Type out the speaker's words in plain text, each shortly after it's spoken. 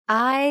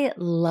I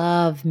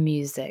love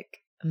music.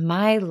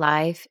 My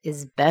life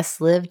is best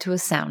lived to a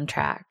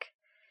soundtrack.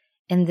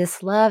 And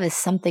this love is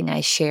something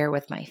I share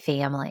with my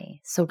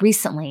family. So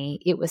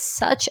recently, it was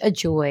such a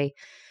joy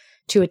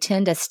to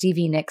attend a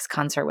Stevie Nicks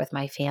concert with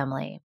my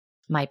family.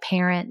 My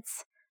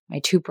parents,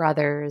 my two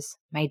brothers,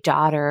 my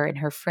daughter, and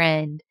her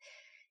friend.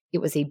 It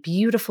was a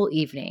beautiful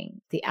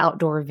evening. The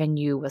outdoor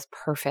venue was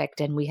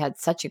perfect, and we had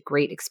such a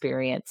great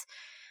experience.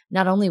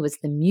 Not only was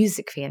the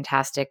music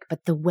fantastic,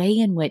 but the way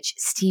in which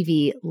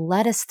Stevie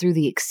led us through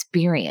the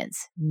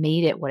experience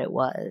made it what it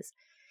was.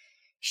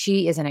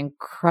 She is an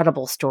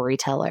incredible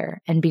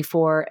storyteller, and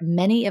before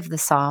many of the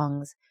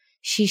songs,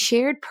 she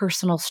shared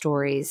personal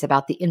stories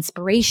about the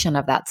inspiration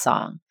of that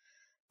song,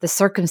 the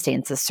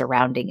circumstances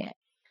surrounding it.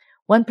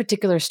 One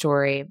particular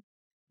story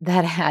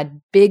that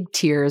had big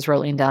tears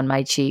rolling down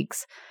my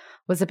cheeks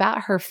was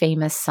about her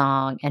famous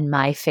song and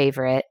my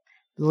favorite,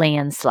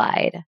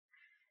 Landslide.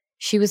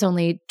 She was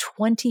only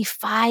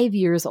 25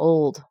 years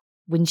old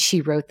when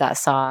she wrote that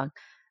song.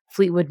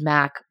 Fleetwood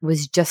Mac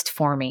was just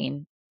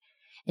forming,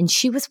 and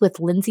she was with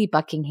Lindsey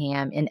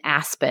Buckingham in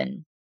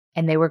Aspen,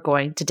 and they were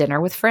going to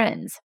dinner with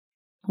friends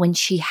when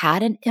she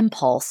had an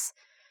impulse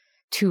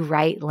to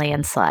write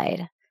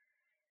Landslide.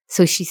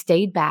 So she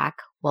stayed back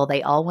while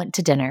they all went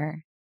to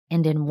dinner,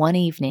 and in one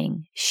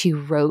evening, she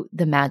wrote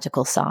the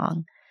magical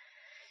song.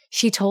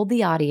 She told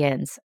the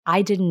audience,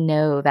 "I didn't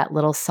know that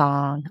little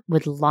song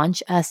would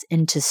launch us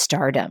into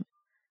stardom.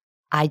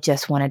 I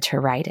just wanted to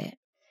write it."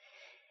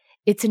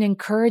 It's an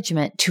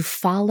encouragement to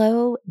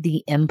follow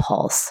the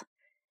impulse.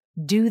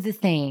 Do the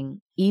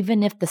thing,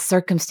 even if the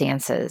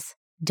circumstances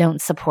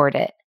don't support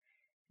it.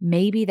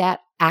 Maybe that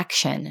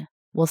action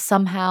will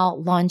somehow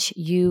launch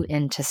you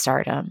into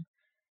stardom.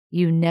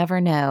 You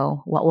never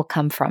know what will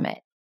come from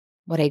it.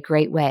 What a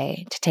great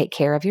way to take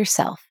care of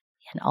yourself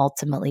and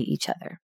ultimately each other.